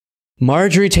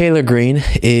Marjorie Taylor Greene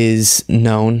is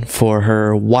known for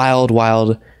her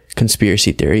wild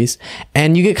conspiracy theories,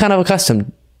 and you get kind of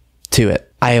accustomed to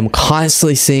it. I am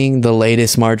constantly seeing the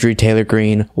latest Marjorie Taylor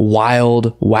Greene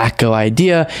wild, wacko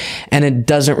idea, and it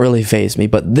doesn't really faze me.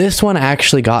 But this one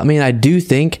actually got me, and I do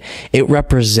think it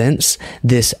represents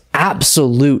this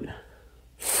absolute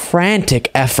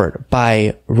frantic effort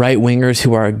by right-wingers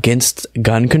who are against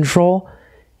gun control.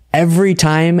 Every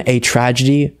time a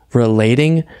tragedy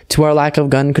relating to our lack of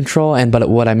gun control, but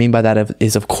what I mean by that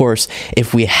is, of course,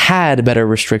 if we had better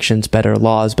restrictions, better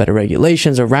laws, better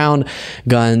regulations around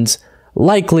guns,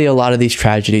 likely a lot of these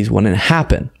tragedies wouldn't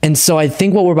happen. And so I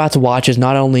think what we're about to watch is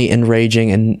not only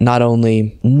enraging and not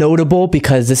only notable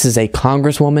because this is a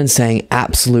congresswoman saying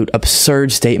absolute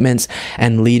absurd statements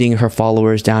and leading her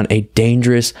followers down a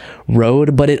dangerous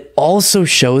road, but it also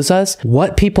shows us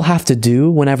what people have to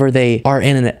do whenever they are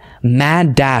in a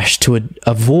mad dash to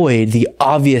avoid the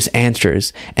obvious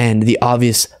answers and the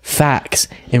obvious facts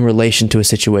in relation to a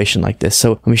situation like this.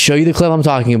 So let me show you the clip I'm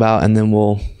talking about and then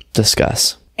we'll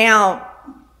discuss. Now,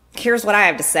 here's what I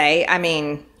have to say. I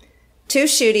mean, 2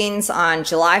 shootings on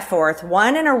July 4th,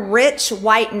 one in a rich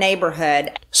white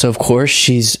neighborhood. So, of course,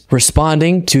 she's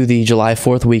responding to the July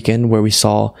 4th weekend where we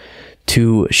saw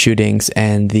 2 shootings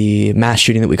and the mass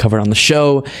shooting that we covered on the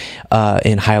show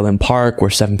in Highland Park where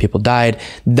 7 people died.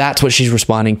 That's what she's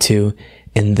responding to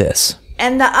in this.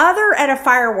 And the other at a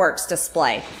fireworks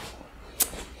display.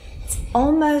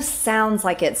 Almost sounds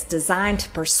like it's designed to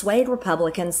persuade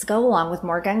Republicans to go along with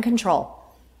more gun control.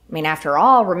 I mean, after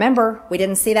all, remember, we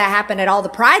didn't see that happen at all the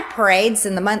pride parades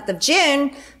in the month of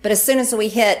June, but as soon as we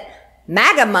hit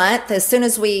MAGA month, as soon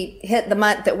as we hit the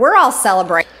month that we're all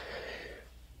celebrating.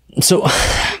 So,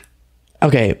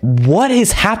 okay, what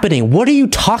is happening? What are you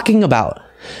talking about?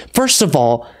 First of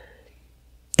all,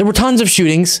 there were tons of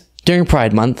shootings during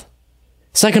Pride Month.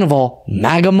 Second of all,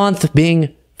 MAGA month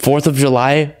being 4th of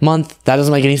July month, that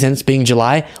doesn't make any sense being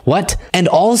July. What? And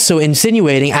also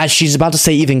insinuating, as she's about to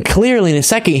say even clearly in a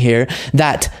second here,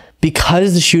 that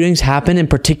because the shootings happen in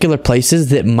particular places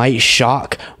that might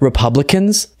shock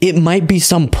Republicans, it might be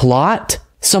some plot,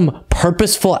 some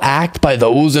purposeful act by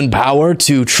those in power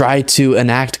to try to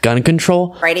enact gun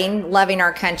control. Loving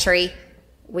our country.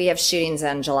 We have shootings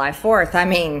on July 4th. I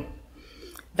mean,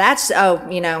 that's,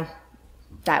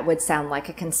 that would sound like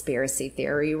a conspiracy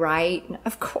theory, right?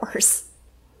 Of course.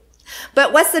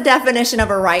 But what's the definition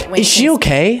of a right-wing? Is she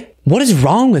okay? What is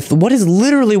wrong with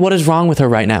her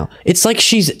right now? It's like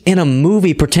she's in a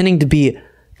movie pretending to be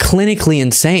clinically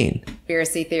insane.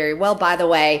 Conspiracy theory. Well, by the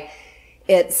way,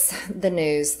 it's the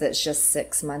news that's just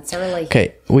 6 months early.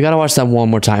 Okay, we gotta watch that one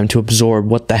more time to absorb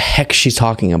what the heck she's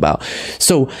talking about.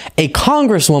 So a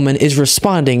congresswoman is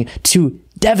responding to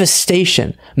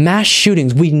devastation, mass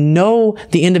shootings. We know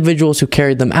the individuals who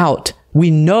carried them out. We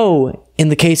know in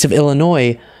the case of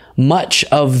Illinois, much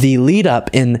of the lead up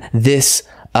in this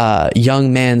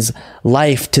young man's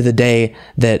life to the day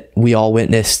that we all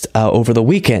witnessed over the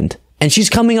weekend. And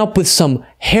she's coming up with some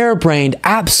harebrained,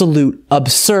 absolute,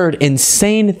 absurd,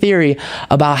 insane theory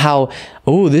about how,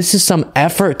 oh, this is some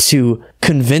effort to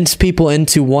convince people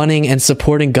into wanting and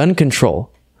supporting gun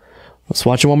control. Let's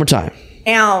watch it one more time.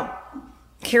 Now,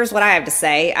 here's what I have to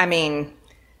say. I mean,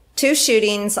 2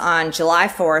 shootings on July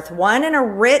 4th, one in a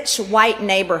rich white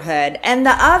neighborhood and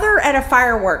the other at a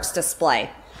fireworks display.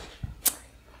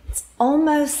 It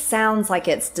almost sounds like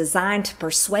it's designed to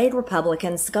persuade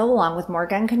Republicans to go along with more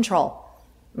gun control.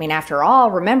 I mean, after all,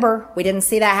 remember, we didn't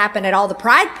see that happen at all the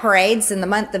pride parades in the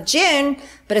month of June,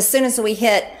 but as soon as we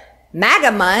hit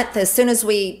MAGA month, as soon as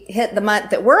we hit the month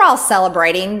that we're all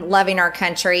celebrating, loving our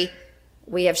country,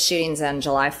 we have shootings on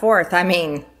July 4th. I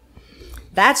mean,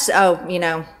 that's,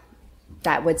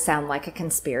 that would sound like a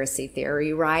conspiracy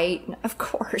theory, right? Of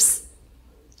course.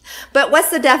 But what's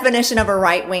the definition of a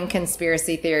right-wing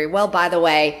conspiracy theory? Well, by the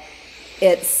way,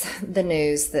 it's the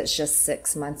news that's just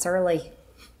 6 months early.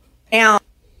 Now,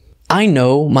 I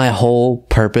know my whole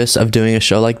purpose of doing a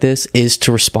show like this is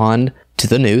to respond to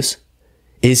the news,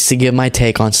 is to give my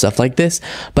take on stuff like this,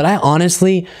 but I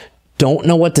honestly don't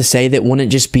know what to say that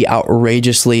wouldn't just be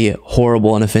outrageously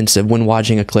horrible and offensive when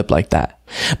watching a clip like that.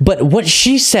 But what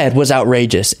she said was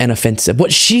outrageous and offensive.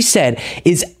 What she said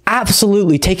is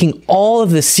absolutely taking all of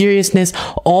the seriousness,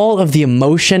 all of the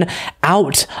emotion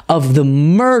out of the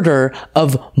murder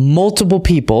of multiple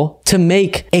people to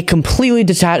make a completely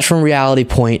detached from reality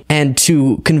point and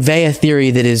to convey a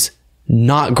theory that is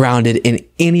not grounded in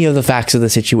any of the facts of the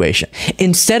situation.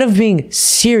 Instead of being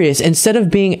serious, instead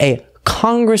of being a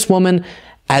congresswoman,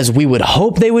 as we would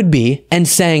hope they would be, and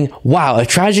saying, wow, a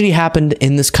tragedy happened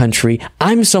in this country.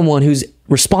 I'm someone who's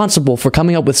responsible for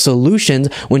coming up with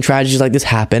solutions when tragedies like this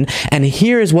happen. And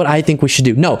here is what I think we should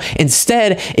do. No,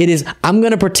 instead it is, I'm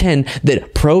going to pretend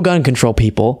that pro-gun control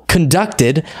people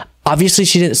conducted, obviously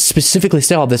she didn't specifically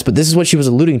say all this, but this is what she was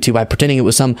alluding to by pretending it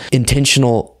was some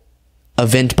intentional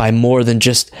event by more than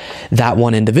just that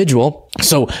one individual.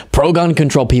 So pro-gun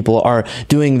control people are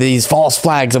doing these false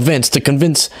flags events to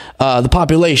convince the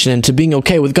population into being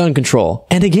okay with gun control.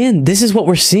 And again, this is what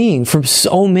we're seeing from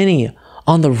so many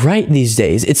on the right these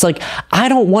days. It's like, I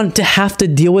don't want to have to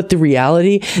deal with the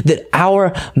reality that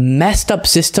our messed up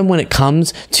system when it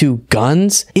comes to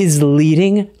guns is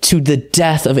leading to the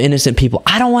death of innocent people.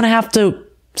 I don't want to have to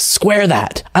square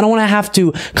that. I don't want to have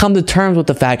to come to terms with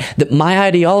the fact that my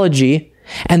ideology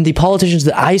and the politicians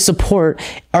that I support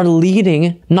are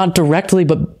leading, not directly,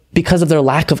 but because of their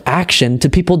lack of action, to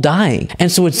people dying. And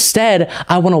so instead,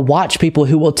 I want to watch people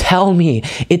who will tell me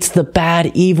it's the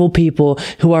bad, evil people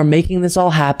who are making this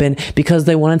all happen because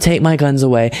they want to take my guns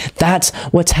away. That's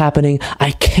what's happening.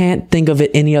 I can't think of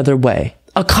it any other way.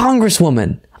 A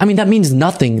congresswoman. I mean, that means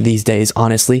nothing these days,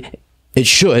 honestly. It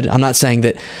should. I'm not saying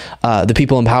that the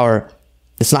people in power,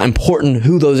 it's not important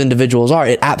who those individuals are.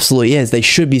 It absolutely is. They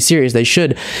should be serious. They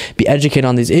should be educated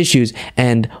on these issues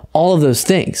and all of those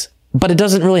things. But it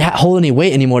doesn't really hold any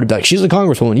weight anymore to be like, she's a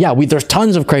congresswoman. Yeah, there's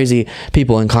tons of crazy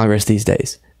people in Congress these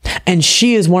days. And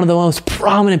she is one of the most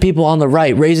prominent people on the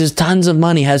right, raises tons of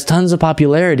money, has tons of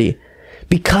popularity,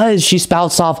 because she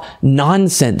spouts off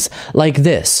nonsense like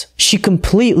this. She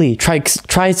completely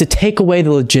tries to take away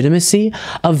the legitimacy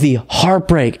of the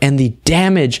heartbreak and the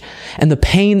damage and the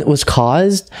pain that was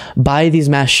caused by these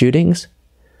mass shootings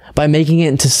by making it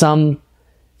into some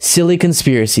silly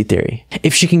conspiracy theory.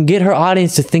 If she can get her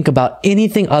audience to think about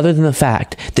anything other than the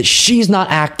fact that she's not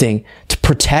acting to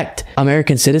protect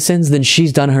American citizens, then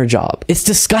she's done her job. It's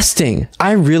disgusting.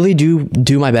 I really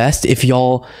do my best. If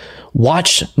y'all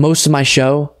watch most of my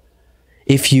show,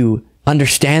 if you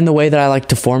understand the way that I like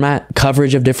to format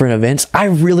coverage of different events, I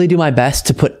really do my best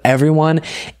to put everyone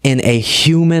in a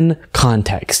human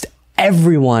context.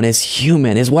 Everyone is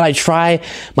human, is what I try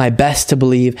my best to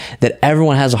believe, that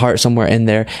everyone has a heart somewhere in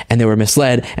there and they were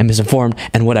misled and misinformed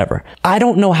and whatever. I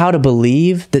don't know how to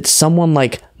believe that someone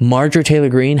like Marjorie Taylor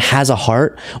Greene has a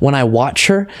heart when I watch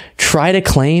her try to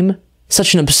claim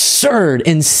such an absurd,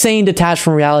 insane, detached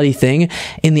from reality thing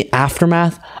in the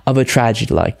aftermath of a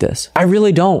tragedy like this. I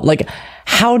really don't. Like,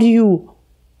 how do you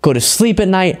go to sleep at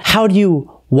night? How do you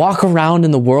walk around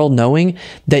in the world knowing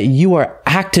that you are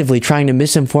actively trying to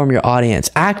misinform your audience,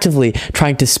 actively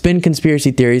trying to spin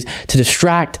conspiracy theories to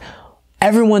distract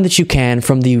everyone that you can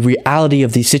from the reality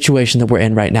of the situation that we're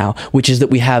in right now, which is that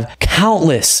we have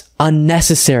countless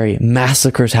unnecessary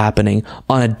massacres happening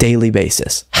on a daily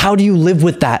basis? How do you live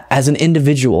with that as an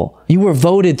individual? You were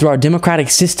voted through our democratic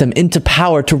system into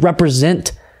power to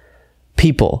represent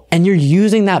people, and you're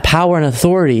using that power and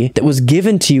authority that was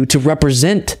given to you to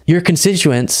represent your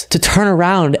constituents to turn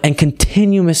around and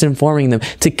continue misinforming them,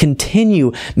 to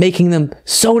continue making them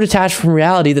so detached from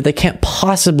reality that they can't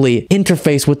possibly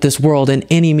interface with this world in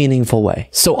any meaningful way.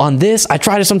 So on this, I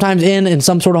try to sometimes end in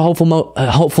some sort of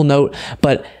hopeful note,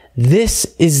 but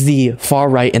this is the far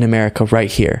right in America right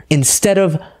here. Instead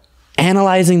of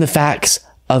analyzing the facts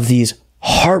of these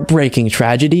heartbreaking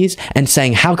tragedies and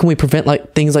saying, how can we prevent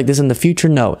things like this in the future?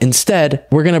 No, instead,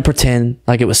 we're going to pretend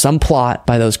like it was some plot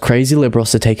by those crazy liberals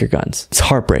to take your guns. It's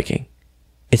heartbreaking.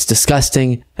 It's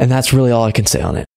disgusting. And that's really all I can say on it.